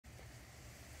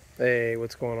Hey,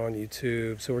 what's going on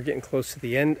YouTube? So we're getting close to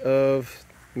the end of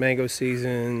mango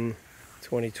season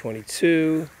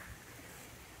 2022.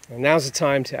 And now's the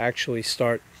time to actually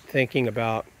start thinking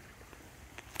about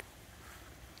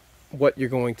what you're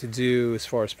going to do as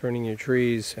far as pruning your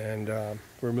trees and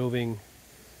removing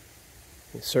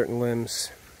certain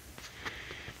limbs,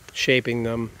 shaping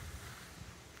them.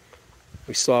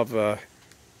 We still have a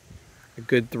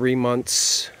good 3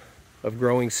 months of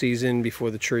growing season before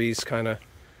the trees kind of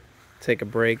take a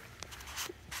break,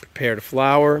 prepare to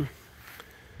flower.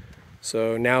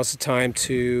 So now's the time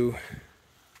to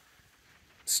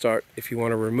start. If you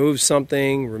want to remove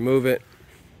something, remove it.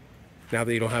 Now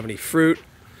that you don't have any fruit,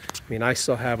 I mean, I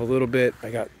still have a little bit.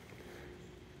 I got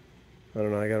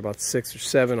about 6 or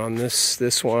 7 on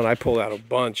this one. I pulled out a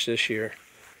bunch this year.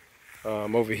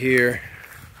 Over here,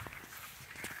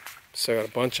 so I got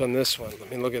a bunch on this one. I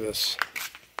mean, look at this.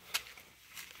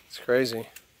 It's crazy.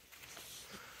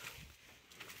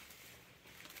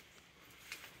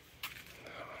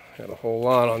 Got a whole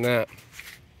lot on that.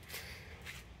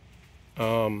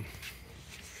 I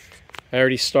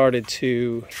already started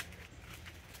to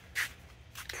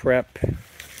prep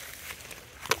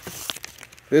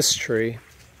this tree.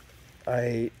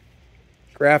 I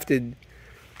grafted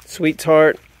sweet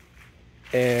tart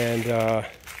and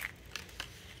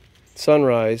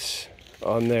sunrise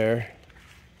on there,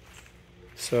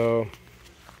 so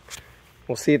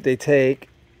we'll see if they take.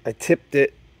 I tipped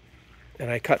it and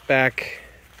I cut back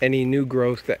any new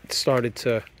growth that started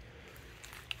to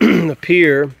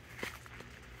appear,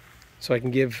 so I can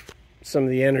give some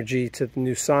of the energy to the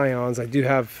new scions. I do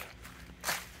have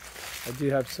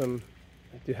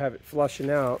it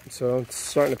flushing out, so it's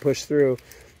starting to push through.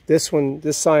 This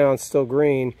scion's still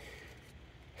green.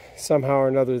 Somehow or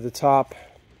another, the top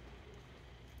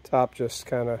just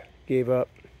kind of gave up.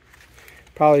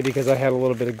 Probably because I had a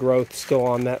little bit of growth still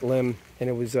on that limb,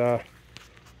 and it was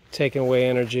taking away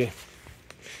energy.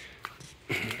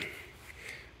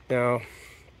 Now,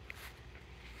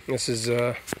 this is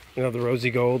another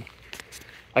rosy gold.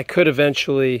 I could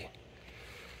eventually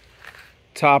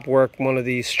top work one of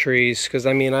these trees, because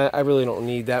I mean, I really don't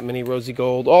need that many rosy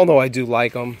gold, although I do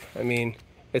like them. I mean,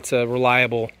 it's a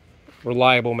reliable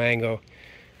mango.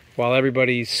 While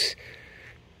everybody's,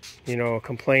 you know,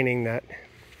 complaining that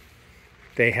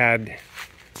they had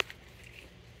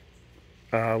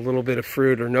a little bit of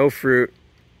fruit or no fruit,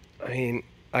 I mean,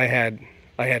 I had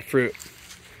fruit.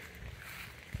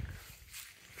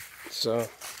 So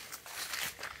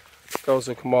those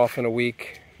will come off in a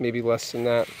week, maybe less than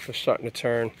that. They're starting to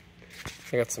turn.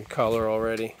 I got some color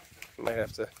already. Might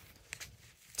have to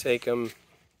take them,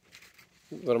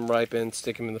 let them ripen,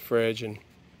 stick them in the fridge, and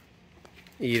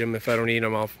eat them. If I don't eat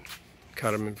them, I'll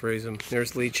cut them and freeze them.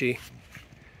 There's lychee.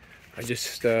 I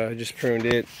just pruned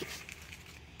it.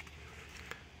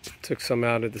 Took some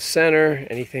out of the center,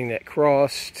 anything that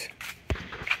crossed,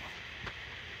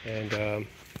 and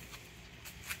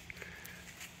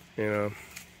you know,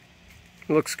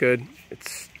 it looks good.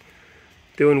 It's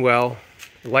doing well.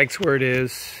 It likes where it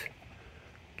is.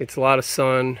 Gets a lot of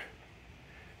sun.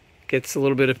 Gets a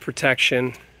little bit of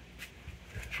protection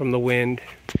from the wind.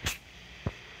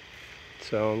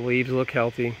 So leaves look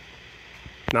healthy.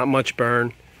 Not much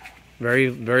burn. Very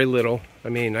little. I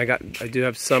mean, I do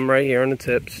have some right here on the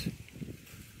tips.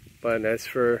 But as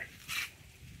for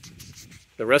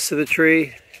the rest of the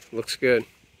tree, looks good.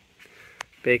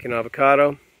 Bacon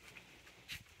avocado.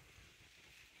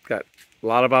 Got a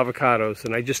lot of avocados,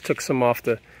 and I just took some off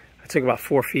I took about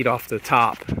 4 feet off the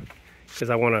top, because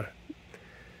I want to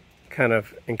kind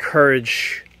of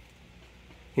encourage,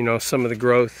 you know, some of the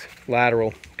growth,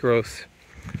 lateral growth.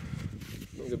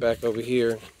 We'll go back over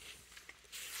here.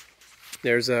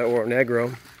 There's Oro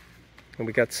Negro, and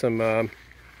we got some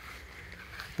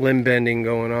limb bending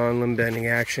going on, limb bending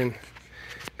action,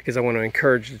 because I want to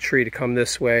encourage the tree to come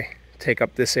this way, take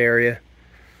up this area.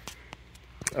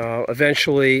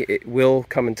 Eventually it will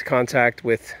come into contact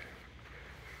with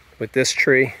this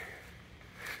tree,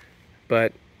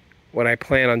 but what I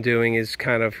plan on doing is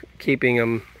kind of keeping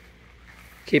them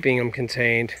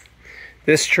contained.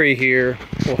 This tree here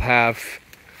will have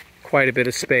quite a bit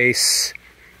of space.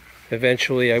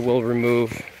 Eventually I'll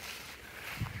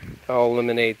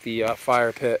eliminate the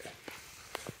fire pit,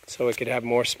 so it could have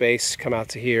more space come out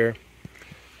to here.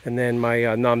 And then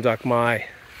my Nam Doc Mai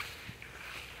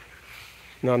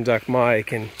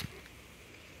can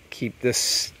keep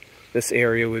this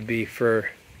area would be for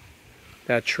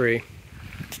that tree.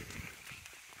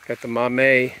 Got the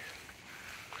Mamey.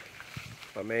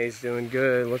 Mamey's doing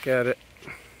good. Look at it.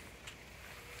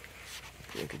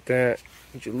 Look at that.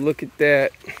 Would you look at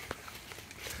that?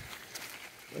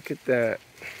 Look at that.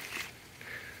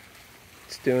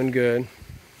 doing good.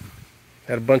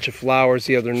 Had a bunch of flowers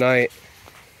the other night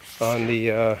on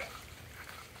the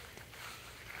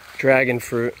dragon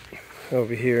fruit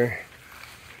over here.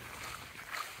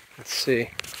 Let's see.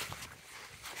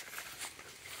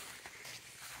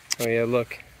 Oh yeah,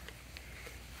 look.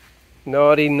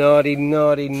 Naughty, naughty,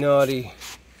 naughty, naughty.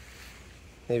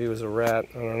 Maybe it was a rat,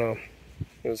 I don't know.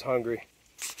 It was hungry.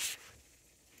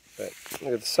 But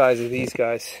look at the size of these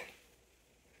guys.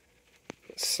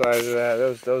 The size of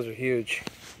that, those are huge.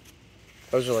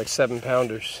 Those are like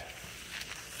 7-pounders.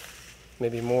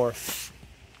 Maybe more.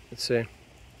 Let's see.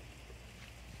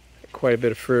 Quite a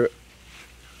bit of fruit.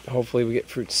 Hopefully we get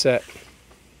fruit set.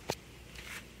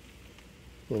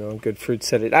 You know, good fruit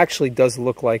set. It actually does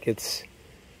look like it's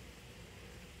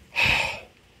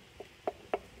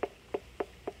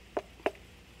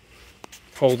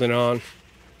holding on,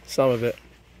 some of it.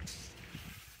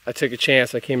 I took a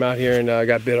chance. I came out here and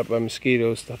got bit up by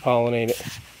mosquitoes to pollinate it.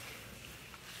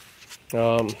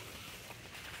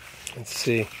 Let's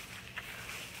see.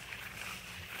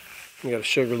 We got a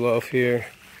sugar loaf here.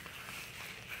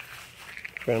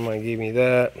 A friend of mine gave me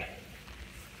that.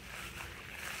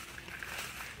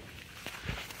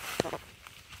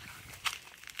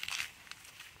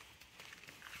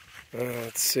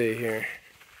 Let's see here.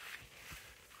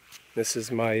 This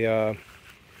is my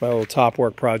my little top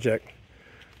work project.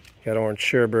 Got orange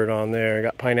sherbet on there.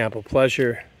 Got pineapple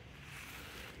pleasure.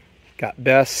 Got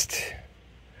best.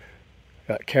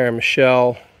 Got Karen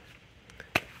Michelle.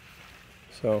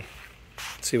 So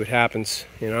let's see what happens.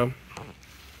 You know.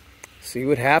 See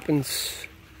what happens.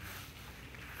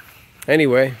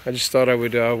 Anyway, I just thought I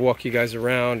would walk you guys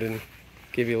around and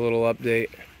give you a little update.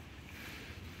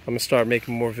 I'm gonna start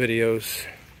making more videos.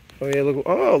 Oh yeah, look!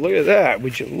 Oh, look at that!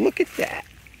 Would you look at that?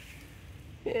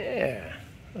 Yeah.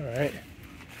 All right.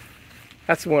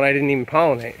 That's the one I didn't even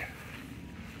pollinate.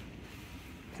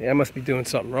 Yeah, I must be doing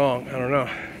something wrong. I don't know.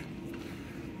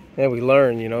 Yeah, we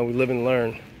learn. You know, we live and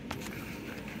learn.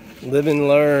 Live and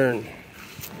learn.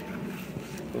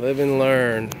 Live and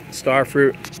learn.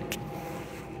 Starfruit,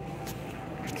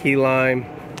 key lime,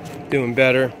 doing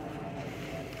better.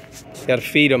 Got to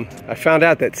feed them. I found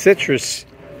out that citrus,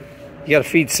 you got to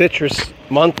feed citrus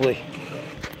monthly.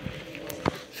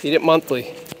 Feed it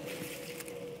monthly.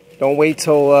 Don't wait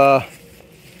till the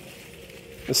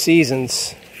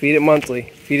seasons. Feed it monthly.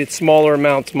 Feed it smaller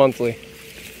amounts monthly.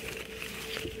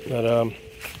 But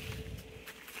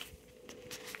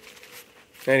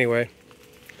anyway,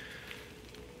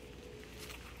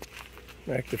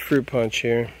 back to fruit punch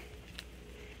here.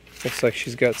 Looks like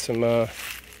she's got some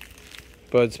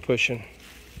buds pushing.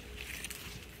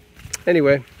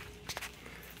 Anyway,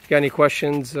 if you got any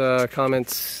questions,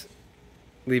 comments,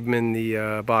 leave them in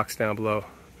the box down below.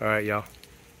 All right, y'all.